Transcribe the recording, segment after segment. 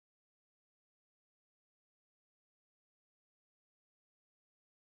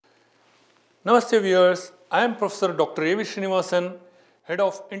Namaste viewers, I am Professor Dr. A.V. Srinivasan, Head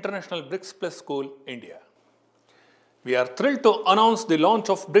of International BRICS Plus School, India. We are thrilled to announce the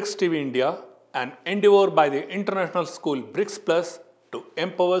launch of BRICS TV India, an endeavor by the international school BRICS Plus to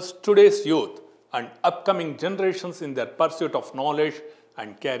empower today's youth and upcoming generations in their pursuit of knowledge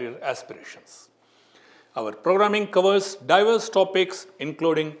and career aspirations. Our programming covers diverse topics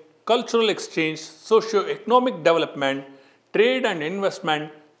including cultural exchange, socio-economic development, trade and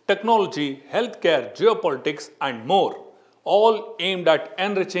investment, technology, healthcare, geopolitics, and more, all aimed at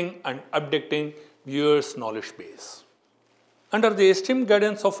enriching and updating viewers' knowledge base. Under the esteemed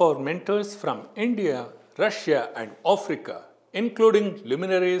guidance of our mentors from India, Russia, and Africa, including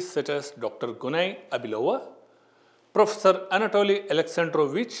luminaries such as Dr. Gunay Abilova, Professor Anatoly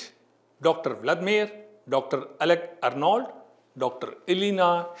Alexandrovich, Dr. Vladimir, Dr. Alec Arnold, Dr.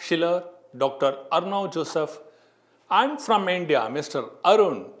 Elena Schiller, Dr. Arnav Joseph, and from India, Mr.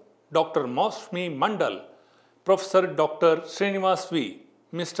 Arun, Dr. Mosmi Mandal, Professor Dr. Srinivasan V,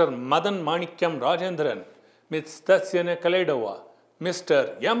 Mr. Madan Manikyam Rajendran, Ms. Tasyana Kaledova,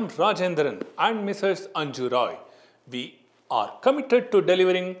 Mr. M. Rajendran, and Mrs. Anju Roy. We are committed to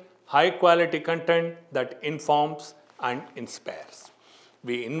delivering high-quality content that informs and inspires.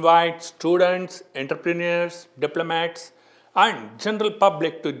 We invite students, entrepreneurs, diplomats, and general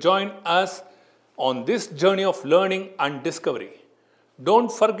public to join us on this journey of learning and discovery.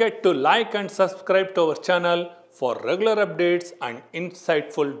 Don't forget to like and subscribe to our channel for regular updates and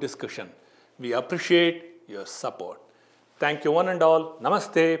insightful discussion. We appreciate your support. Thank you one and all.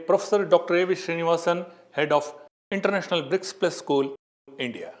 Namaste, Professor Dr. A.V. Srinivasan, Head of International BRICS Plus School,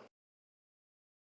 India.